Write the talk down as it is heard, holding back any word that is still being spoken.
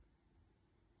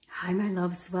Hi my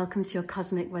loves, welcome to your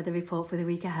cosmic weather report for the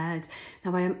week ahead.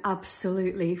 Now I am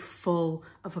absolutely full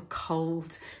of a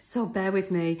cold, so bear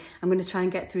with me. I'm going to try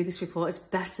and get through this report as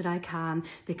best that I can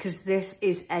because this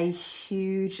is a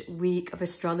huge week of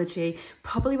astrology,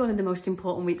 probably one of the most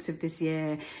important weeks of this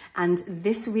year. And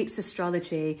this week's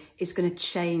astrology is going to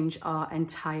change our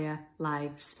entire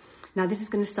lives. Now this is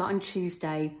going to start on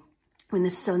Tuesday, when the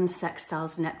sun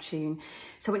sextiles Neptune.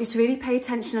 So I want you to really pay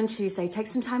attention on Tuesday. Take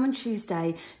some time on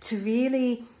Tuesday to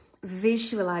really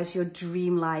visualize your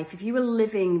dream life. If you were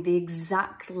living the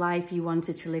exact life you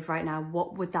wanted to live right now,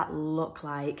 what would that look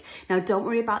like? Now, don't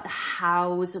worry about the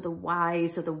hows or the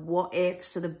whys or the what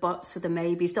ifs or the buts or the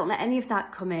maybes. Don't let any of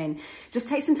that come in. Just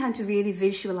take some time to really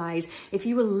visualize, if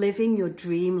you were living your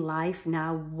dream life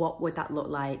now, what would that look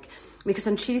like? Because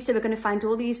on Tuesday, we're going to find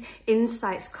all these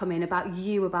insights come in about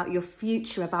you, about your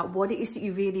future, about what it is that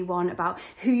you really want, about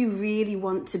who you really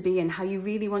want to be and how you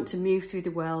really want to move through the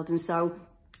world. And so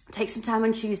take some time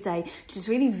on Tuesday to just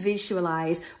really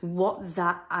visualize what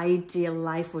that ideal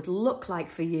life would look like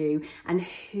for you and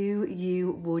who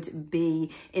you would be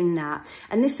in that.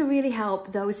 And this will really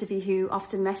help those of you who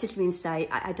often message me and say,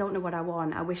 I don't know what I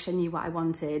want. I wish I knew what I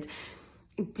wanted.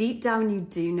 Deep down you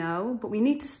do know, but we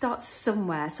need to start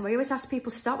somewhere. So I always ask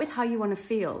people, start with how you want to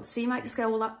feel. So you might just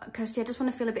go, well, Kirsty, I just want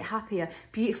to feel a bit happier.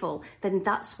 Beautiful. Then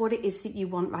that's what it is that you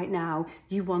want right now.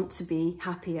 You want to be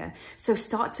happier. So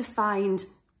start to find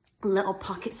little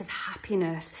pockets of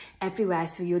happiness everywhere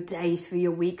through your day, through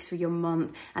your week, through your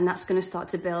month, and that's going to start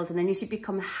to build. And then as you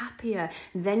become happier,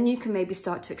 then you can maybe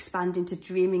start to expand into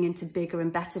dreaming into bigger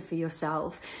and better for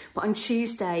yourself. But on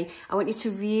Tuesday, I want you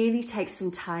to really take some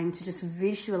time to just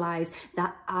visualize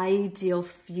that ideal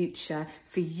future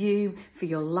for you, for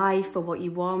your life, for what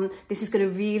you want. This is going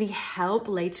to really help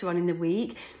later on in the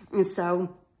week. And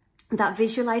so that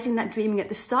visualizing, that dreaming at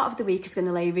the start of the week is going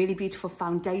to lay a really beautiful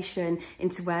foundation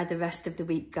into where the rest of the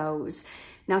week goes.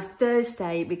 Now,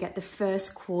 Thursday, we get the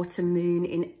first quarter moon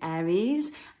in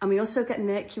Aries, and we also get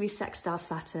Mercury sextile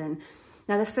Saturn.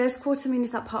 Now, the first quarter moon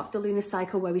is that part of the lunar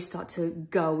cycle where we start to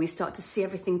go, we start to see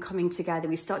everything coming together,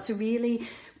 we start to really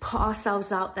put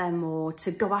ourselves out there more,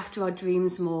 to go after our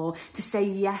dreams more, to say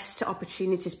yes to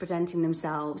opportunities presenting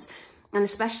themselves. And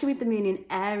especially with the moon in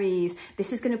Aries,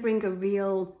 this is going to bring a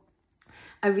real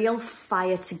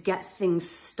fire to get things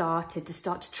started, to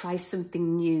start to try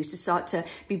something new, to start to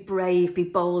be brave, be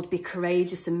bold, be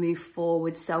courageous and move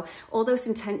forward. So all those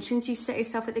intentions you set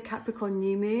yourself at the Capricorn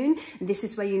new moon, this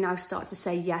is where you now start to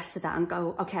say yes to that and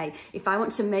go, okay, if I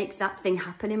want to make that thing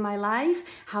happen in my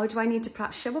life, how do I need to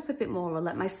perhaps show up a bit more or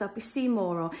let myself be seen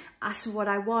more or ask what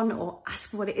I want or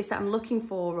ask what it is that I'm looking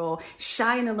for or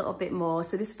shine a little bit more.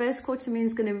 So this first quarter moon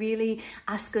is going to really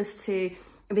ask us to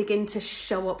begin to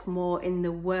show up more in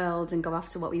the world and go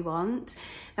after what we want.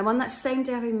 And on that same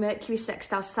day, having Mercury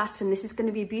sextile Saturn, this is going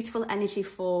to be a beautiful energy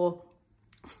for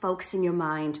focusing your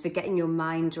mind, for getting your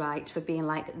mind right, for being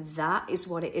like, that is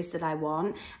what it is that I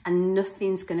want and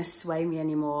nothing's going to sway me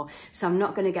anymore. So I'm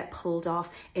not going to get pulled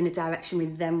off in a direction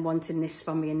with them wanting this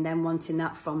from me and them wanting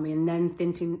that from me and then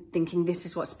thinking this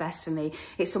is what's best for me.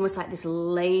 It's almost like this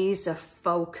laser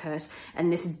focus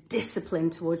and this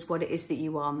discipline towards what it is that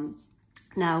you want.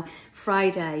 Now,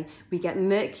 Friday, we get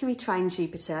Mercury trine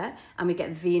Jupiter and we get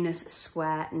Venus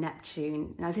square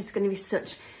Neptune. Now, this is going to be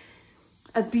such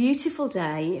a beautiful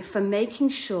day for making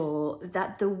sure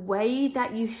that the way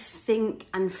that you think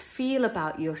and feel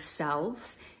about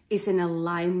yourself is in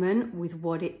alignment with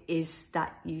what it is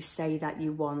that you say that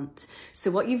you want.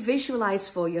 So what you visualize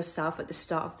for yourself at the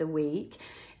start of the week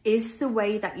is the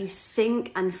way that you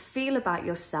think and feel about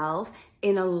yourself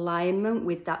in alignment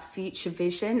with that future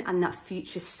vision and that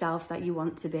future self that you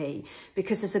want to be.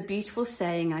 Because there's a beautiful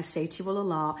saying I say to you all a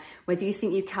lot, whether you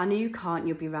think you can or you can't,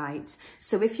 you'll be right.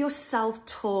 So if your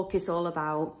self-talk is all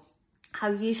about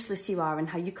how useless you are and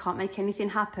how you can't make anything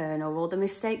happen or all the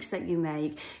mistakes that you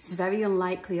make, it's very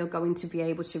unlikely you're going to be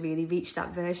able to really reach that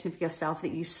version of yourself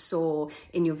that you saw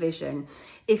in your vision.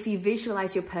 If you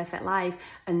visualize your perfect life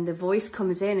and the voice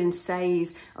comes in and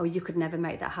says, oh, you could never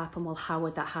make that happen. Well, how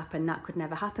would that happen? That could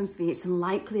never happen for you. It's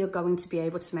unlikely you're going to be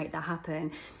able to make that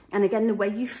happen. And again, the way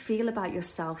you feel about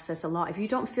yourself says a lot. If you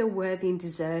don't feel worthy and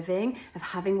deserving of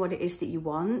having what it is that you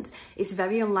want, it's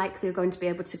very unlikely you're going to be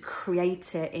able to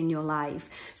create it in your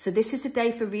life. So this is a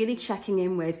day for really checking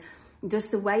in with, does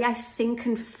the way I think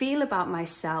and feel about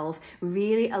myself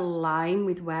really align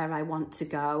with where I want to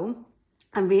go?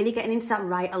 And really getting into that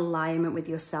right alignment with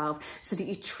yourself so that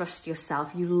you trust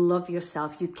yourself, you love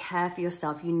yourself, you care for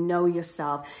yourself, you know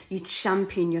yourself, you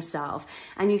champion yourself.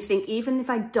 And you think, even if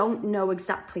I don't know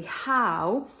exactly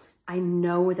how, I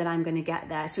know that I'm going to get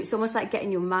there. So it's almost like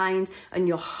getting your mind and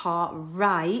your heart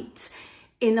right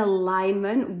in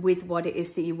alignment with what it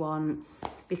is that you want.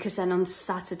 Because then on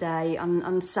Saturday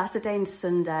and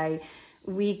Sunday,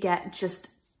 we get just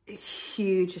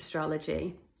huge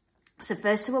astrology. So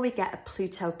first of all, we get a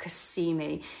Pluto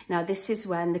Cassimi. Now, this is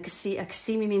when a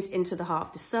Cassimi means into the heart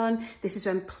of the sun. This is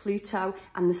when Pluto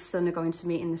and the sun are going to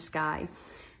meet in the sky.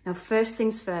 Now, first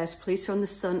things first, Pluto and the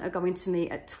sun are going to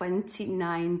meet at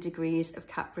 29 degrees of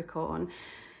Capricorn.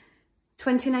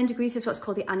 29 degrees is what's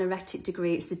called the anaretic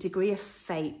degree. It's the degree of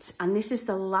fate. And this is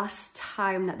the last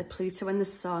time that the Pluto and the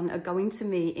sun are going to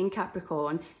meet in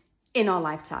Capricorn in our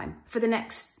lifetime for the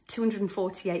next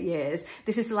 248 years.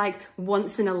 This is like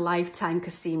once in a lifetime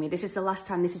Cassimi. This is the last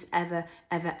time this is ever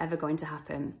going to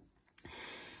happen.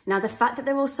 Now, the fact that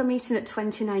they're also meeting at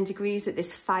 29 degrees at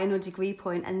this final degree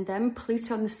point, and then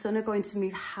Pluto and the sun are going to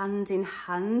move hand in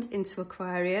hand into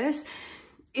Aquarius,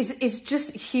 is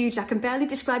just huge. I can barely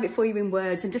describe it for you in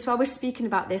words. And just while we're speaking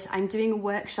about this, I'm doing a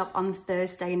workshop on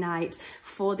Thursday night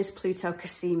for this Pluto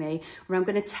Cassimi, where I'm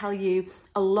going to tell you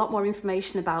a lot more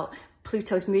information about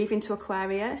Pluto's move into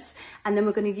Aquarius, and then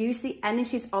we're going to use the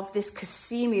energies of this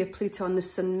Cassimi of Pluto and the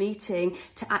sun meeting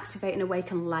to activate and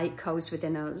awaken light codes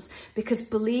within us. Because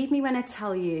believe me when I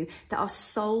tell you that our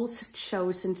souls have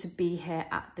chosen to be here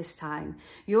at this time.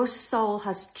 Your soul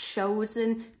has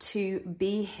chosen to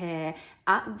be here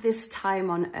at this time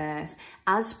on Earth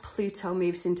as Pluto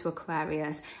moves into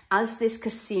Aquarius, as this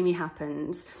Cassimi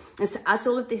happens. And so as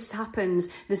all of this happens,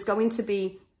 there's going to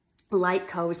be light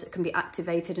codes that can be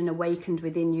activated and awakened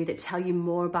within you that tell you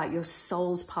more about your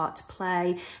soul's part to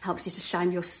play, helps you to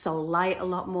shine your soul light a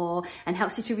lot more, and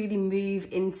helps you to really move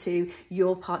into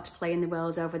your part to play in the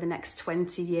world over the next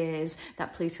 20 years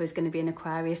that Pluto is going to be in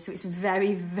Aquarius. So it's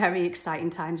very exciting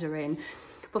times we're in.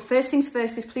 But first things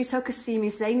first is Pluto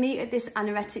Cassimis. They meet at this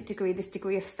anaretic degree, this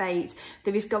degree of fate.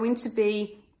 There is going to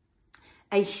be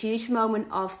a huge moment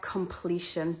of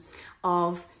completion,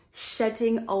 of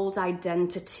shedding old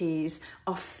identities,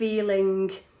 of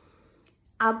feeling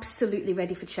absolutely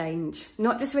ready for change.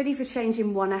 Not just ready for change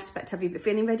in one aspect of you, but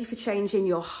feeling ready for change in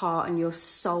your heart and your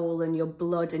soul and your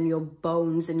blood and your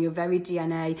bones and your very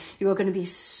DNA. You are going to be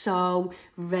so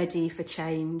ready for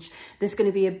change. There's going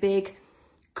to be a big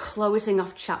closing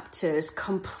off chapters,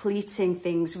 completing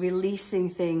things, releasing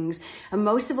things, and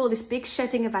most of all, this big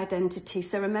shedding of identity.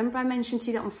 So remember I mentioned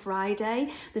to you that on Friday,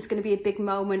 there's going to be a big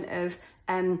moment of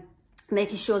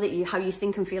making sure that how you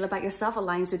think and feel about yourself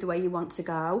aligns with the way you want to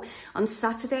go. On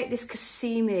Saturday at this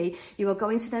Cassimi, you are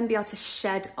going to then be able to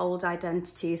shed old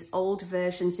identities, old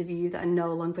versions of you that are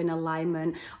no longer in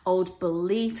alignment, old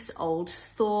beliefs, old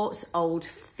thoughts, old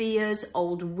fears,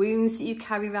 old wounds that you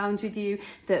carry around with you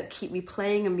that keep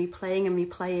replaying and replaying and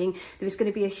replaying. There is going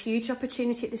to be a huge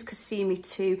opportunity at this Cassimi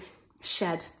to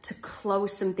shed, to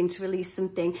close something, to release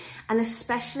something, and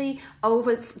especially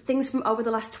over things from over the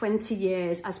last 20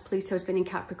 years as Pluto has been in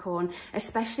Capricorn,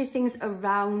 especially things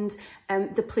around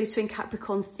the Pluto in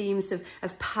Capricorn themes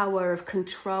of power, of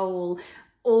control.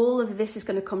 All of this is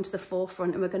going to come to the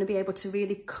forefront, and we're going to be able to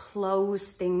really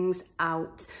close things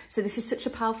out. So this is such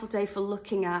a powerful day for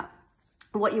looking at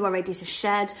what you are ready to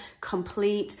shed,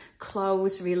 complete,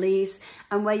 close, release,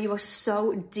 and where you are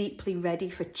so deeply ready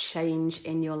for change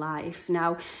in your life.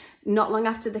 Now, not long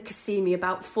after the Cassimi,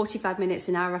 about 45 minutes,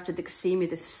 an hour after the Cassimi,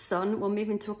 the sun will move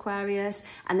into Aquarius,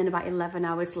 and then about 11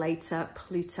 hours later,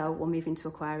 Pluto will move into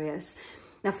Aquarius.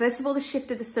 Now, first of all, the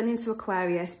shift of the sun into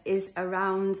Aquarius is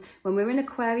around, when we're in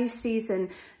Aquarius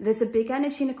season, there's a big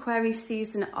energy in Aquarius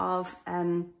season of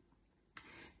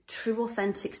true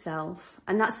authentic self.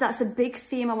 And that's a big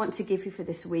theme I want to give you for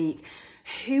this week.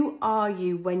 Who are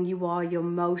you when you are your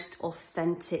most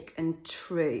authentic and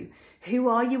true? Who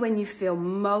are you when you feel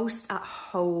most at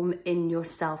home in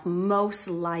yourself, most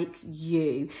like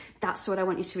you? That's what I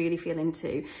want you to really feel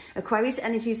into. Aquarius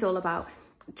energy is all about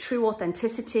true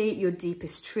authenticity, your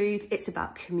deepest truth. It's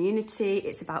about community.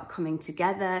 It's about coming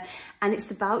together. And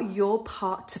it's about your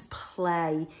part to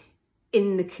play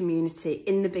in the community,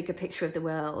 in the bigger picture of the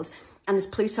world. And as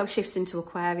Pluto shifts into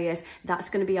Aquarius, that's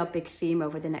going to be our big theme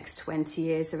over the next 20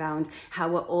 years around how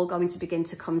we're all going to begin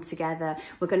to come together.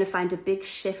 We're going to find a big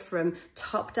shift from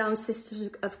top-down systems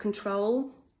of control,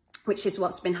 which is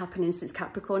what's been happening since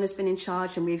Capricorn has been in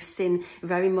charge, and we've seen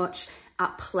very much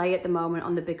at play at the moment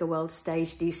on the bigger world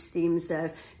stage, these themes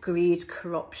of greed,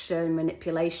 corruption,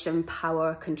 manipulation,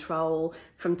 power, control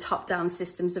from top-down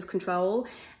systems of control.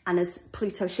 And as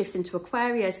Pluto shifts into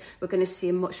Aquarius, we're going to see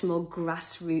a much more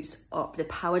grassroots up. The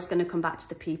power is going to come back to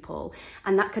the people.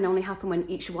 And that can only happen when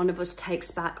each one of us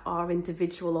takes back our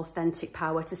individual authentic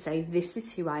power to say, this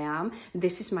is who I am,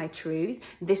 this is my truth,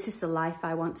 this is the life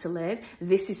I want to live,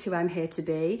 this is who I'm here to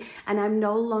be. And I'm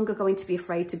no longer going to be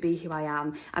afraid to be who I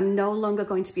am. I'm no longer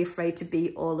going to be afraid to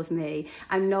be all of me.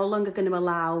 I'm no longer going to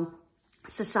allow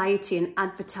society and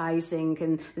advertising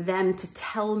and them to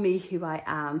tell me who I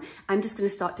am. I'm just going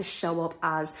to start to show up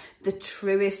as the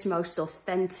truest, most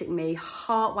authentic me,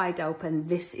 heart wide open.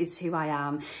 This is who I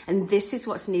am. And this is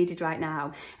what's needed right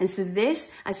now. And so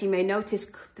this, as you may notice,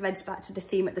 threads back to the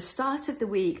theme at the start of the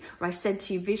week where I said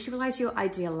to you, visualize your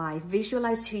ideal life,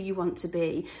 visualize who you want to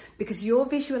be, because your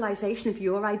visualization of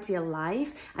your ideal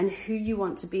life and who you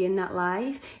want to be in that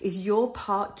life is your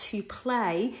part to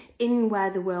play in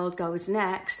where the world goes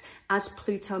next as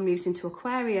Pluto moves into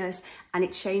Aquarius, and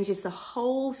it changes the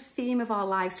whole theme of our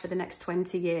lives for the next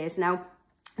 20 years. Now,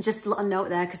 just a little note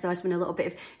there, because there's been a little bit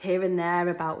of here and there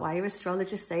about why are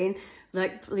astrologers saying,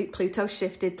 like, Pluto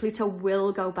shifted. Pluto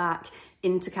will go back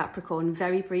into Capricorn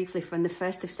very briefly from the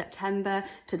 1st of September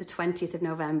to the 20th of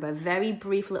November. Very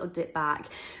brief little dip back.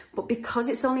 But because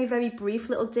it's only a very brief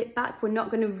little dip back, we're not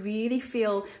going to really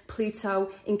feel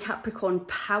Pluto in Capricorn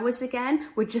powers again.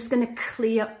 We're just going to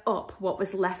clear up what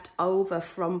was left over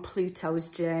from Pluto's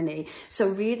journey. So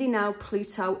really now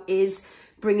Pluto is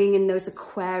bringing in those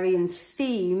Aquarian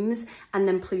themes, and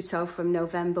then Pluto from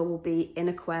November will be in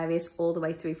Aquarius all the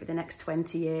way through for the next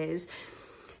 20 years.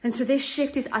 And so this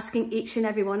shift is asking each and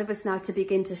every one of us now to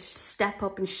begin to step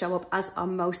up and show up as our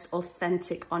most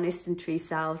authentic, honest and true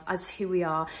selves, as who we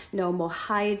are. No more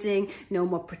hiding, no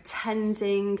more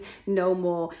pretending, no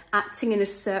more acting in a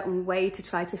certain way to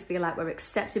try to feel like we're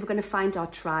accepted. We're going to find our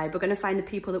tribe. We're going to find the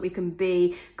people that we can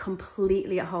be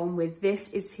completely at home with. This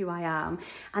is who I am.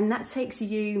 And that takes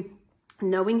you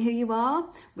knowing who you are,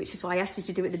 which is why I asked you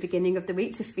to do at the beginning of the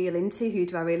week to feel into who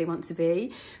do I really want to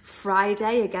be.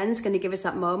 Friday, again, is going to give us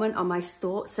that moment on my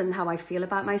thoughts and how I feel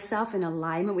about myself in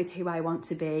alignment with who I want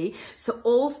to be. So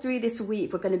all through this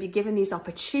week, we're going to be given these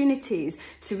opportunities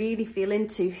to really feel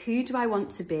into who do I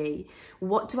want to be?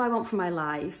 What do I want for my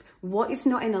life? What is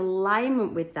not in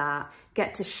alignment with that?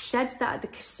 Get to shed that at the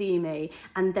Kasimi,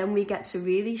 and then we get to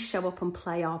really show up and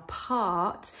play our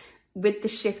part with the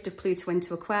shift of Pluto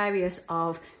into Aquarius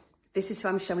of this is who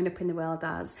I'm showing up in the world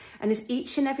as. And as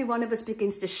each and every one of us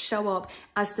begins to show up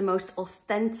as the most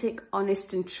authentic,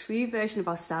 honest and true version of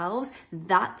ourselves,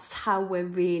 that's how we're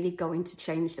really going to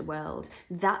change the world.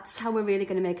 That's how we're really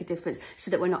going to make a difference,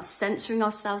 so that we're not censoring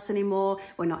ourselves anymore.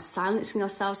 We're not silencing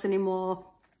ourselves anymore.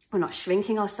 We're not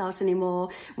shrinking ourselves anymore.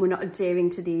 We're not adhering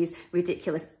to these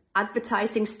ridiculous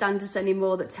advertising standards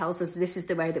anymore that tells us this is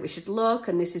the way that we should look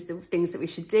and this is the things that we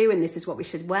should do and this is what we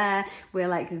should wear. We're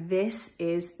like, this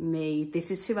is me,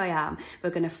 this is who I am. We're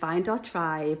going to find our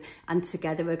tribe, and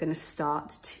together we're going to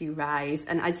start to rise.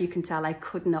 And as you can tell, I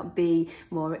could not be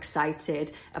more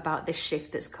excited about this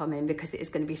shift that's coming, because it is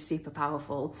going to be super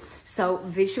powerful. So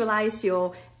visualize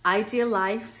your ideal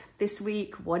life this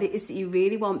week, what it is that you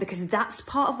really want, because that's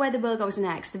part of where the world goes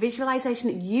next. The visualization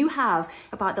that you have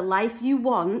about the life you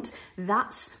want,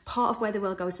 that's part of where the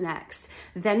world goes next.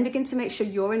 Then begin to make sure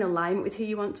you're in alignment with who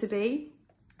you want to be.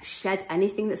 Shed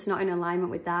anything that's not in alignment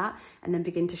with that, and then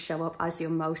begin to show up as your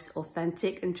most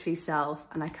authentic and true self.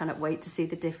 And I cannot wait to see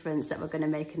the difference that we're going to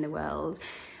make in the world.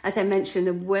 As I mentioned,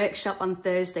 the workshop on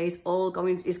Thursday is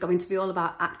going to be all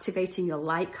about activating your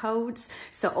light codes.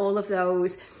 So all of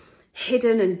those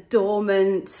hidden and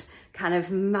dormant kind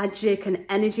of magic and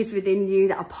energies within you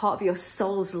that are part of your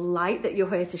soul's light that you're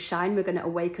here to shine, we're going to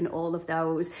awaken all of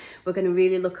those. We're going to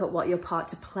really look at what your part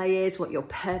to play is, what your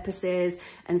purpose is.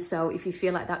 And so if you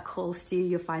feel like that calls to you,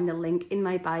 you'll find the link in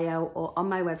my bio or on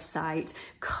my website.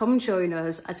 Come join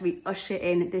us as we usher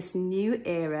in this new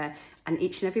era, and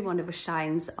each and every one of us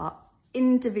shines our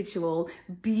individual,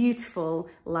 beautiful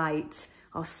light,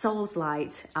 our soul's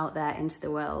light out there into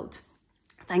the world.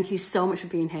 Thank you so much for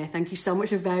being here. Thank you so much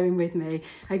for bearing with me.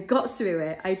 I got through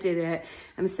it. I did it.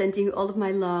 I'm sending you all of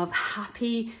my love.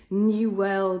 Happy new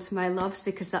world, my loves,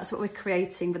 because that's what we're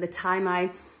creating. By the time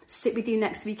I sit with you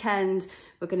next weekend,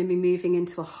 we're going to be moving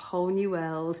into a whole new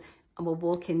world, and we'll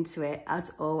walk into it,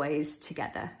 as always,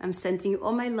 together. I'm sending you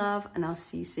all my love, and I'll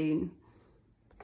see you soon.